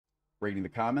Rating the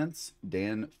comments,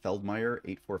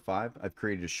 danfeldmeier845. I've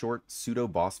created a short pseudo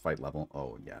boss fight level.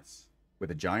 Oh, yes.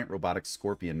 With a giant robotic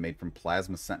scorpion made from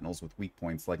plasma sentinels with weak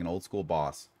points like an old school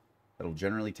boss. That'll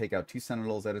generally take out 2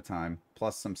 sentinels at a time,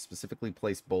 plus some specifically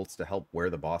placed bolts to help wear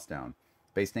the boss down.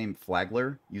 Base name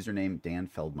Flagler, username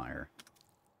danfeldmeier.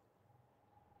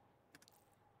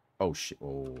 Oh, shit.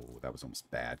 Oh, that was almost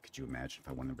bad. Could you imagine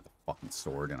if I went in with a fucking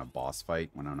sword in a boss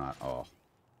fight when I'm not... Oh,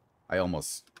 I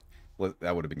almost...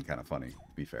 That would have been kind of funny, to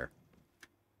be fair.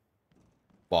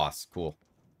 Boss, cool.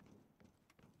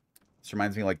 This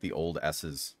reminds me of, like, the old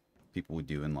S's people would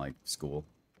do in, like, school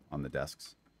on the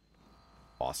desks.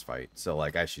 Boss fight. So,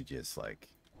 like, I should just, like,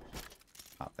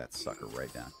 pop that sucker right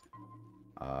down.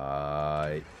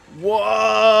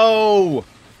 Whoa!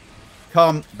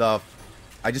 Come the...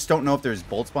 I just don't know if there's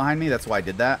bolts behind me. That's why I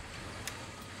did that.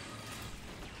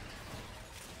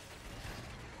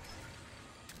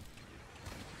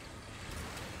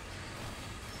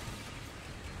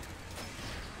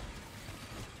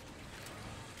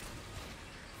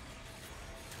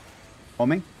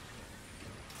 Homing?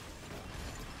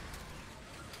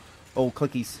 Oh,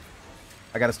 clickies.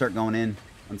 I gotta start going in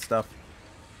on stuff.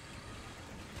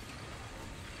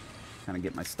 Kind of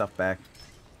get my stuff back.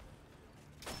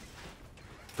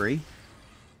 Free?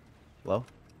 Hello?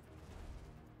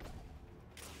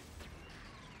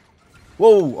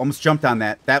 Whoa! Almost jumped on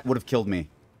that. That would have killed me.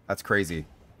 That's crazy.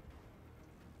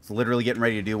 It's literally getting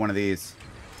ready to do one of these.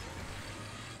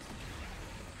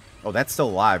 Oh, that's still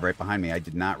alive right behind me. I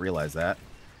did not realize that.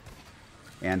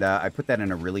 And I put that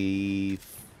in a really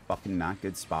fucking not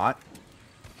good spot.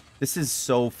 This is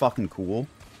so fucking cool.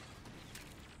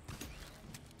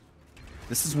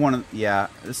 This is one of... Yeah,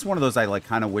 this is one of those I, like,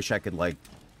 kind of wish I could, like,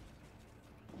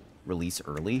 release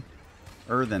early.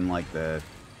 Than, like, the...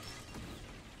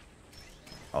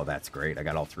 Oh, that's great. I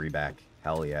got all 3 back.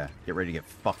 Hell yeah. Get ready to get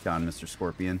fucked on, Mr.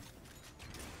 Scorpion.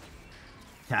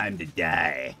 Time to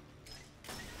die.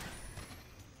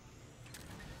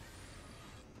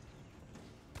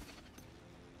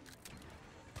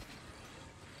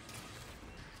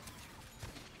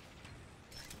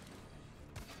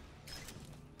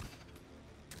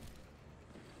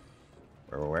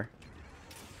 Where?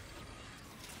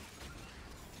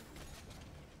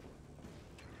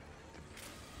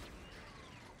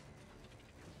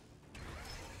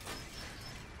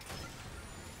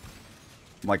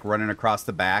 I'm like running across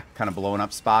the back, kind of blowing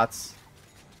up spots.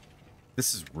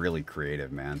 This is really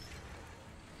creative, man.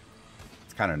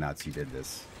 It's kind of nuts you did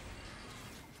this.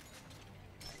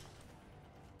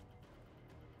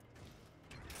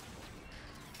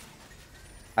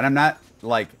 And I'm not,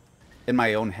 like... in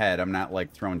my own head, I'm not,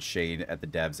 like, throwing shade at the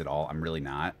devs at all. I'm really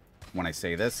not when I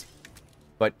say this.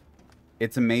 But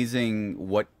it's amazing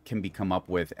what can be come up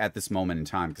with at this moment in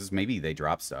time. Because maybe they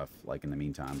drop stuff, like, in the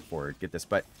meantime before I get this.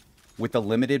 But with the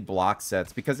limited block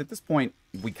sets, because at this point,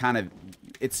 we kind of...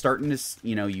 it's starting to,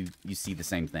 you know, you see the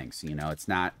same things. You know, it's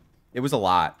not... it was a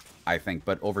lot, I think.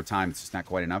 But over time, it's just not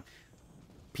quite enough.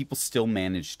 People still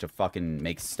manage to fucking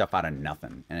make stuff out of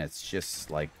nothing. And it's just,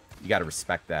 like, you got to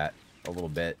respect that a little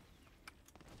bit.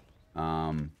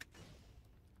 I'm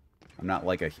not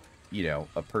like a, you know,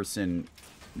 a person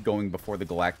going before the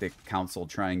Galactic Council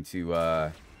trying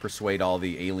to persuade all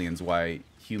the aliens why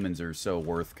humans are so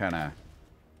worth kind of,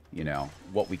 you know,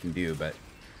 what we can do, but it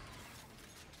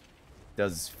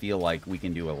does feel like we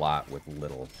can do a lot with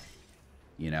little,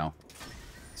 you know.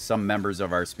 Some members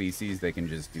of our species, they can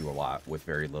just do a lot with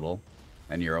very little,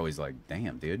 and you're always like,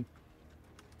 damn, dude.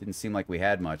 Didn't seem like we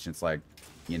had much. It's like,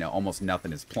 you know, almost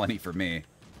nothing is plenty for me.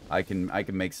 I can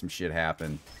make some shit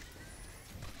happen.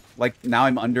 Like, now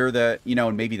I'm under the, you know,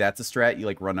 and maybe that's a strat. You,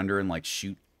 like, run under and, like,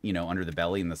 shoot, you know, under the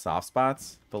belly in the soft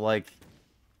spots. But, like,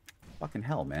 fucking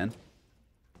hell, man.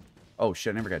 Oh,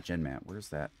 shit, I never got Gen Mat. Where's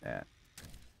that at?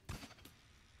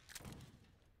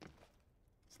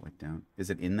 It's, like, down. Is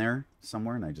it in there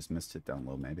somewhere? And I just missed it down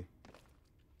low, maybe.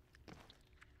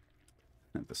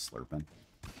 The slurping.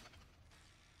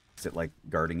 Is it, like,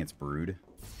 guarding its brood?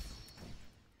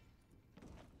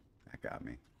 Got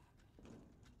me.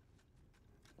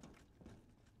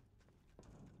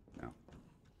 No.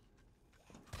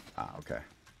 Ah, okay.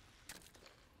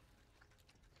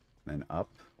 Then up.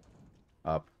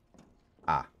 Up.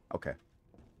 Ah, okay.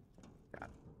 Got it.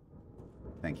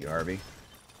 Thank you, Harvey.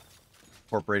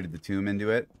 Incorporated the tomb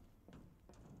into it.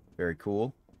 Very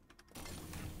cool.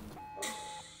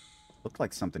 Looked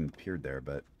like something appeared there,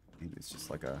 but maybe it's just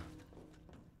like a...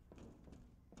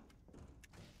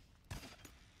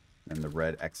 and the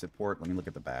red exit port. Let me look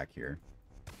at the back here.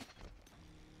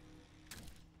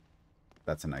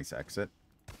 That's a nice exit.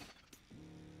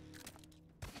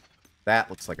 That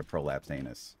looks like a prolapsed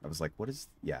anus. I was like, what is...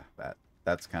 Yeah,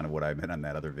 that's kind of what I meant on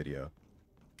that other video.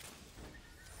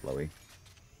 Flowy.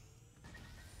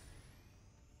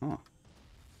 Huh.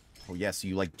 Oh, yeah, so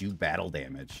you, like, do battle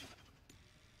damage.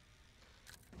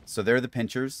 So they're the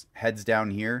pinchers. Heads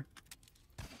down here.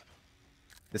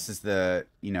 This is the,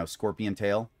 you know, scorpion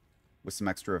tail with some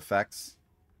extra effects.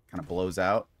 Kind of blows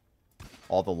out.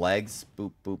 All the legs.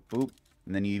 Boop, boop, boop.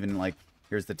 And then you even, like,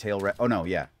 here's the tail wrap. Oh, no,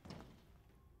 yeah.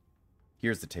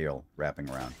 Here's the tail wrapping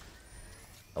around.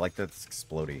 I like that it's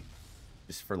explodey.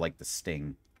 Just for, like, the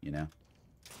sting, you know?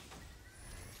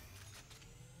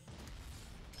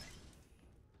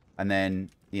 And then,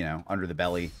 you know, under the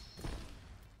belly.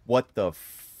 What the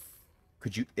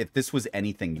could you... If this was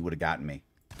anything, you would have gotten me.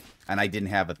 And I didn't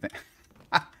have a thing.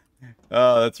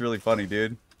 Oh, that's really funny,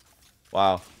 dude.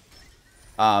 Wow.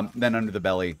 Then under the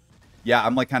belly. Yeah,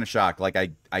 I'm, like, kind of shocked. Like,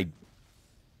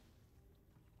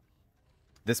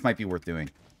 this might be worth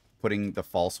doing. Putting the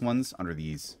false ones under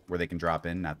these, where they can drop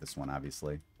in. Not this one,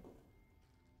 obviously.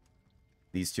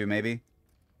 These two, maybe?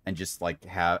 And just, like,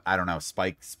 have... I don't know,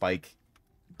 spike...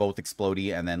 Both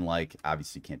explodey, and then, like,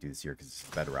 obviously you can't do this here because it's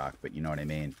bedrock, but you know what I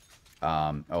mean.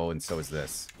 Oh, and so is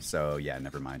this. So, yeah,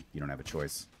 never mind. You don't have a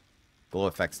choice. Glow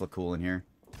effects look cool in here.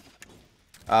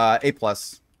 A+.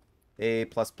 A++.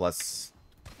 It's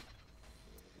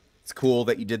cool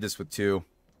that you did this with 2.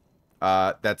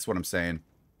 That's what I'm saying.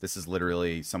 This is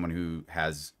literally someone who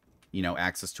has, you know,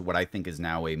 access to what I think is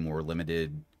now a more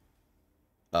limited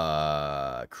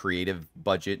creative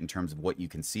budget in terms of what you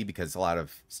can see, because a lot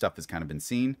of stuff has kind of been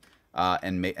seen,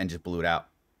 and just blew it out.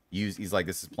 He's like,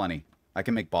 this is plenty. I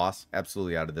can make boss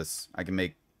absolutely out of this. I can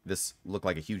make this look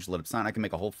like a huge lit up sign. I can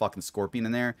make a whole fucking scorpion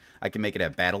in there. I can make it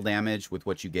have battle damage with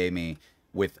what you gave me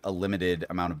with a limited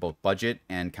amount of both budget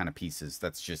and kind of pieces.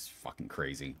 That's just fucking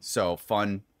crazy. So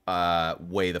fun,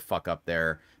 way the fuck up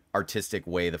there. Artistic,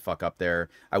 way the fuck up there.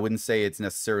 I wouldn't say it's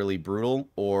necessarily brutal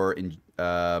or is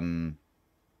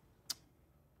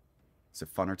it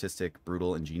fun, artistic,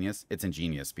 brutal, ingenious? It's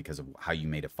ingenious because of how you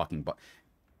made a fucking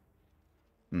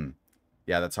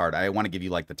Yeah, that's hard. I want to give you,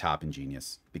 like, the top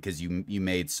ingenious because you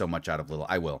made so much out of little.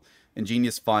 I will.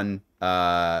 Ingenious, fun,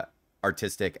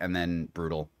 artistic, and then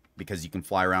brutal because you can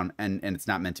fly around, and it's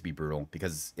not meant to be brutal,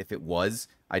 because if it was,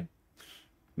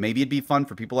 maybe it'd be fun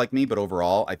for people like me, but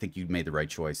overall, I think you made the right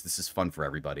choice. This is fun for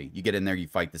everybody. You get in there, you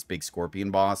fight this big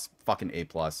scorpion boss. Fucking A+.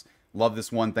 Love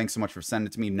this one. Thanks so much for sending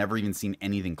it to me. Never even seen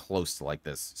anything close to like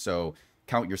this. So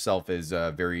count yourself as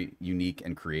very unique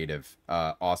and creative.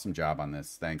 Awesome job on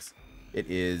this. Thanks. It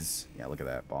is... Yeah, look at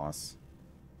that, boss.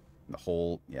 The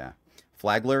whole... Yeah.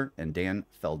 Flagler and Dan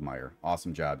Feldmeier.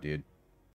 Awesome job, dude.